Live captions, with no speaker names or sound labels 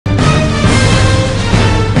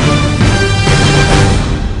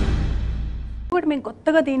మేము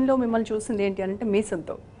కొత్తగా దీనిలో మిమ్మల్ని చూసింది ఏంటి అంటే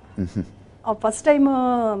మీసంతో. ఫస్ట్ టైం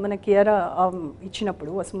మన కియారా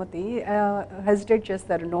ఇచ్చినప్పుడు వసుమతి హెసిటేట్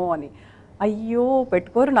చేస్తారు నో అని. అయ్యో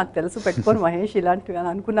పెట్టుకోరు, నాకు తెలుసు పెట్టుకోరు మహేష్ ఇలాంటివి అని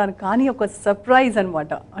అనుకున్నాను. కానీ ఒక సర్ప్రైజ్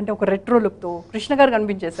అనమాట, అంటే ఒక రెట్రో లుక్తో కృష్ణ గారు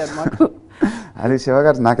కనిపించేశారు మాకు. అది శివ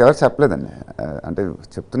గారు నాకు ఎవరు చెప్పలేదండి, అంటే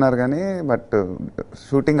చెప్తున్నారు కానీ బట్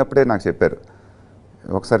షూటింగ్ అప్పుడే నాకు చెప్పారు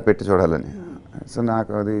ఒకసారి పెట్టి చూడాలని. సో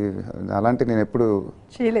నాకు అది అలాంటి నేను ఎప్పుడు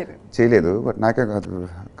చేయలేదు. బట్ నాకే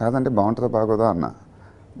కాదంటే బాగుంటుందో బాగోదో అన్న,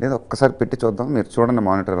 లేదు ఒక్కసారి పెట్టి చూద్దాం, మీరు చూడండి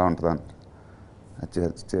మానిటర్ ఎలా ఉంటుందా అని.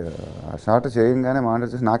 ఆ షార్ట్ చేయగానే మానిటర్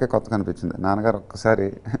చూసి నాకే కొత్తగా అనిపించింది. నాన్నగారు ఒక్కసారి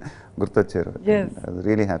గుర్తొచ్చారు.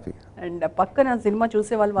 Really happy. అండ్ పక్కన సినిమా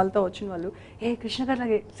చూసే వాళ్ళతో వచ్చిన వాళ్ళు కృష్ణ గారు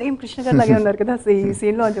లాగే, సేమ్ కృష్ణ గారు లాగే ఉన్నారు కదా ఈ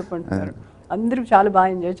సీన్లో అని చెప్పుకుంటున్నారు. అందరూ చాలా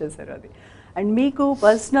బాగా ఎంజాయ్ చేశారు అది. అండ్ మీకు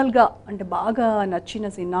పర్సనల్గా అంటే బాగా నచ్చిన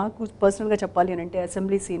సీన్, నాకు పర్సనల్గా చెప్పాలి అని అంటే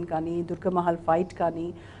అసెంబ్లీ సీన్ కానీ, దుర్గమహల్ ఫైట్ కానీ,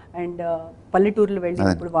 అండ్ పల్లెటూరులు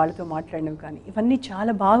వెళ్ళినప్పుడు వాళ్ళతో మాట్లాడినవి కానీ, ఇవన్నీ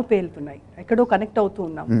చాలా బాగా పేలుతున్నాయి, ఎక్కడో కనెక్ట్ అవుతూ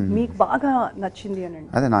ఉన్నాం. మీకు బాగా నచ్చింది అని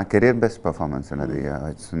అంటే అదే నా కెరియర్ బెస్ట్ పర్ఫార్మెన్స్ అండి అది.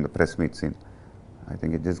 It's in the press meet scene. I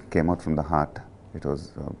think it just came out from the heart. It was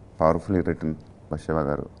powerfully written by Shiva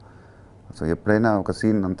గారు. సో ఎప్పుడైనా ఒక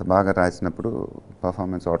సీన్ అంత బాగా రాసినప్పుడు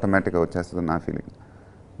పర్ఫార్మెన్స్ ఆటోమేటిక్గా వచ్చేస్తుంది నా ఫీలింగ్.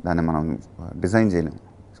 దాన్ని మనం డిజైన్ చేయలేము.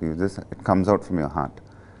 So you just it comes out from your heart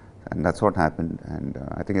and that's what happened. And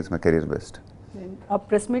I think it's my career best. ఆ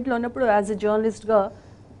ప్రెస్ మీట్లో ఉన్నప్పుడు యాజ్ ఎ జర్నలిస్ట్గా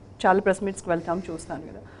చాలా ప్రెస్ మీట్స్కి వెళ్తాం, చూస్తాను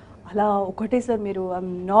కదా, అలా ఒకటే సార్ మీరు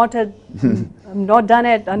ఐఎమ్ నాట్ డన్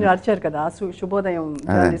ఎట్ అని అరిచారు కదా శుభోదయం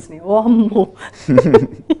జర్నలిస్ట్ని. ఓ అమ్మో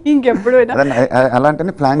ఇంకెప్పుడైనా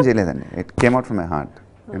అలాంటిని ప్లాన్ చేయలేదండి. It came out from my heart.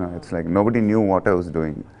 You know it's like nobody knew what I was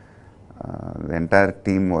doing. The entire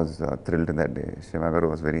team was thrilled that day. Shiva garu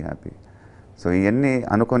was very happy. So ఇవన్నీ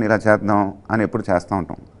అనుకొని ఇలా చేద్దాం అని ఎప్పుడు చేస్తూ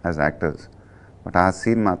ఉంటాం యాజ్ యాక్టర్స్. బట్ ఆ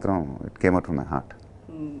scene మాత్రం it came out from my heart.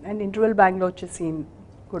 And interval బ్యాంక్లో వచ్చే సీన్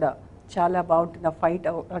కూడా చాలా బాగుంటుంది. ఆ ఫైట్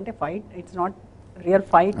అంటే fight it's not real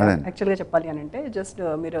fight యాక్చువల్గా చెప్పాలి అని అంటే, జస్ట్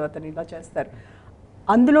మీరు అతను ఇలా చేస్తారు.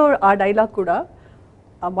 అందులో ఆ డైలాగ్ కూడా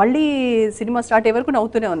మళ్ళీ సినిమా స్టార్ట్ అయ్యే వరకు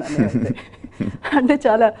నవ్వుతూనే ఉన్నాను అంటే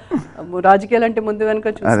చాలా రాజకీయాలు అంటే ముందు వెనుక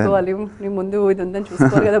చూసుకోవాలి, నీ ముందు ఇది ఉందని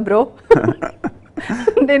చూసుకోవాలి కదా బ్రో.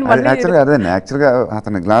 నేను యాక్చువల్గా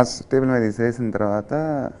అతను గ్లాస్ టేబుల్ మీద తీసేసిన తర్వాత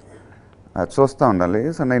చూస్తూ ఉండాలి.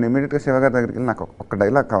 సో నేను ఇమీడియట్గా శివ గారి దగ్గరికి వెళ్ళి నాకు ఒక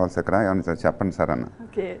డైలాగ్ కావాలి సార్, ఏమన్నా సార్ చెప్పండి సార్ అన్న.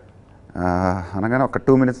 అనగానే ఒక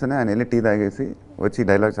 2 minutesనే ఆయన వెళ్ళి టీ తాగేసి వచ్చి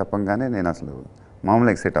డైలాగ్ చెప్పంగానే నేను అసలు మామూలు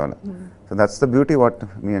ఎక్సైట్ అవ్వాలి. So that's the beauty what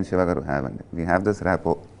me and Shiva గారు హ్యావ్ అండి. We have this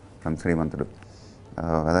rapport from శ్రీమంతుడు.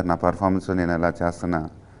 అదే నా పర్ఫార్మెన్స్ నేను ఎలా చేస్తున్నా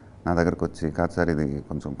నా దగ్గరకు వచ్చి, కాదు సార్ ఇది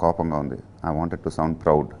కొంచెం కోపంగా ఉంది, I wanted to sound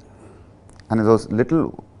proud అని దోస్ లిటిల్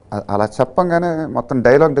అలా చెప్పంగానే మొత్తం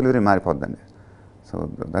dialogue delivery మారిపోద్దండి. So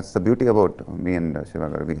that's the beauty about me and Shiva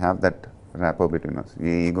గారు. We have that rapport between us,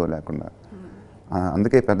 A ego లేకుండా.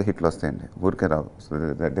 అందుకే పెద్ద హిట్లు వస్తాయండి, ఊరికే రావు. So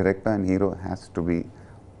the director and hero has to be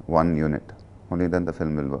one unit. Only then the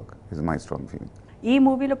film will work is my strong feeling. ఈ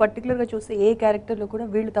మూవీలో పర్టికులర్గా చూస్తే ఏ క్యారెక్టర్లో కూడా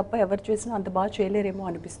వీళ్ళు తప్ప ఎవరు చేసినా అంత బాగా చేయలేరేమో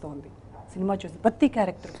అనిపిస్తోంది సినిమా చూసి. ప్రతి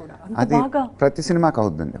క్యారెక్టర్ కూడా అది ప్రతి సినిమాకి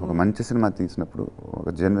అవుతుందండి. ఒక మంచి సినిమా తీసినప్పుడు, ఒక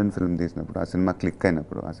జెన్యున్ ఫిల్మ్ తీసినప్పుడు, ఆ సినిమా క్లిక్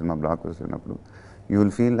అయినప్పుడు, ఆ సినిమా బ్లాక్ వచ్చినప్పుడు you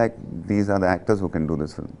will feel like these are the actors who can do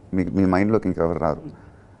this film. మీ మైండ్లోకి ఇంకెవరు రారు.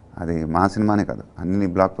 అది మా సినిమానే కాదు, అన్ని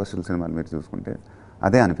బ్లాక్ బస్టర్ సినిమాలు మీరు చూసుకుంటే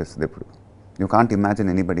అదే అనిపిస్తుంది ఎప్పుడు. You can't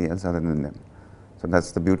imagine anybody else other then them. So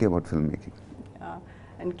that's the beauty about film making.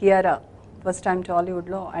 And Kiara first time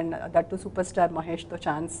టాలీవుడ్లో, and that to super star మహేష్తో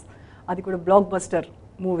chance, అది కూడా బ్లాక్ బస్టర్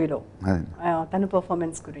మూవీలో, తన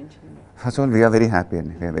పర్ఫార్మెన్స్ గురించి. First of all we are very happy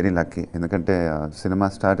అండి, we are very lucky. ఎందుకంటే cinema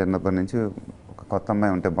start అయినప్పటి నుంచి ఒక కొత్త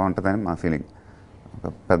అమ్మాయి ఉంటే బాగుంటుందని మా ఫీలింగ్.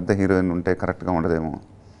 ఒక పెద్ద హీరోయిన్ ఉంటే కరెక్ట్గా ఉండదేమో,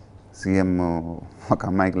 సీఎం ఒక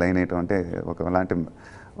అమ్మాయికి లైన్ వేయటం అంటే అలాంటి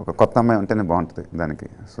ఒక కొత్త అమ్మాయి ఉంటేనే బాగుంటుంది దానికి.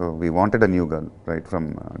 So we wanted a new girl right from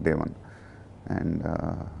day one. And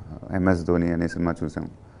MS Dhoni అనే సినిమా చూసాం,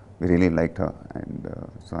 we really like her. And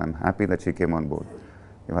so I'm happy that she came on board.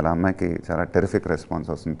 ఇవాళ అమ్మాయికి చాలా టెరిఫిక్ రెస్పాన్స్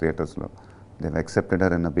వస్తుంది థియేటర్స్లో. They have accepted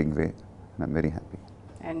her in a big way. I'm very happy.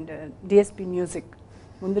 And DSP music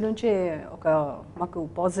ముందు నుంచే ఒక మాకు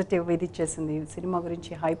పాజిటివ్ ఇది ఇచ్చేసింది, సినిమా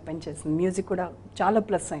గురించి హైప్ పెంచేసింది, మ్యూజిక్ కూడా చాలా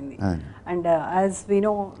ప్లస్ అయింది. And as we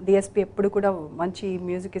know DSP ఎప్పుడు కూడా మంచి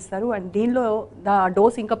మ్యూజిక్ ఇస్తారు, అండ్ దీనిలో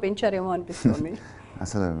డోస్ ఇంకా పెంచారేమో అనిపిస్తుంది.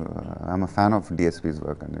 అసలు I'm a fan of DSPs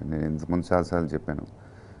work అండి. నేను ఇంతకుముందు చాలాసార్లు చెప్పాను,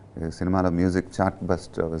 సినిమాలో మ్యూజిక్ చార్ట్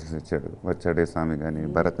బస్ట్ ఇచ్చాడు. వచ్చాడే స్వామి కానీ,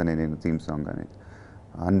 భరత్ అనే నేను థీమ్ సాంగ్ కానీ,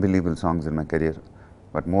 unbelievable songs in my career.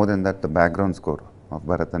 But more than that the background score of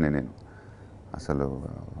Bharat అనే నేను అసలు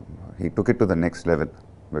he took it to the next level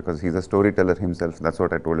because he's a story teller himself. That's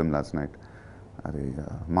what I told him last night. అది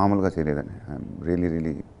మామూలుగా చేయలేదని. I'm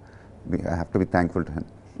really I have to be thankful to him.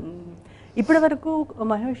 ఇప్పటి వరకు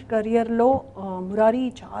మహేష్ కెరియర్లో మురారి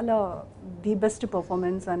చాలా ది బెస్ట్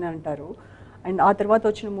పర్ఫార్మెన్స్ అని అంటారు. And ఆ తర్వాత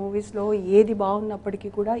వచ్చిన మూవీస్లో ఏది బాగున్నప్పటికీ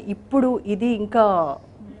కూడా ఇప్పుడు ఇది ఇంకా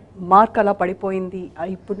మార్క్ అలా పడిపోయింది,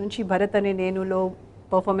 ఇప్పుడు నుంచి భరత్ అనే నేనులో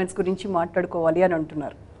పర్ఫార్మెన్స్ గురించి మాట్లాడుకోవాలి అని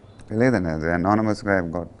అంటున్నారు. లేదండి, అది అనానమస్గా I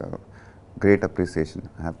got great appreciation.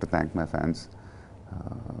 I have to thank my fans.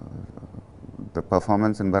 The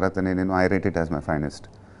performance in Bharat అనే నేను I rate it as my finest.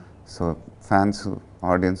 So fans,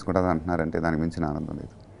 audience కూడా అంటున్నారంటే దానికి మించిన ఆనందం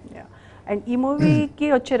లేదు. అండ్ ఈ మూవీకి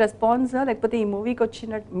వచ్చే రెస్పాన్స్, లేకపోతే ఈ మూవీకి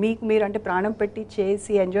వచ్చిన మీకు మీరు అంటే ప్రాణం పెట్టి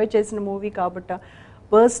చేసి ఎంజాయ్ చేసిన మూవీ కాబట్టి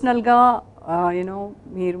పర్సనల్గా యూనో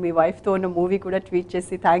మీరు మీ వైఫ్తో ఉన్న మూవీ కూడా ట్వీట్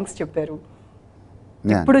చేసి థ్యాంక్స్ చెప్పారు.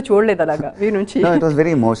 ఇప్పుడు చూడలేదు అలాగా మీ నుంచి? ఇట్ వాస్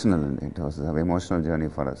వెరీ ఎమోషనల్ అండి. It was emotional journey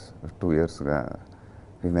for us. 2 yearsగా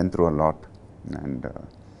we went through a lot and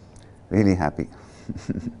really happy.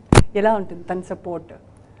 ఎలా ఉంటుంది తన support?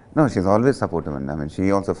 No, she's always supportive, and I mean, she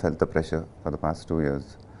also felt the pressure for the past 2 years,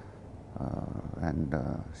 and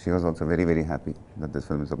she was also very, very happy that this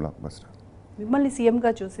film is a blockbuster. మిమ్మల్ని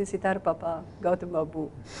సీఎంగా చూసి సితార పాప, గౌతమ్ బాబు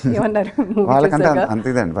ఏమన్నారు? వాళ్ళకంటే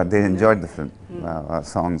అంతేదండి, but they enjoyed the film.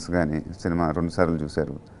 Songs కానీ cinema 2 సార్లు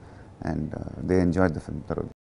చూశారు, and they enjoyed the film. తర్వాత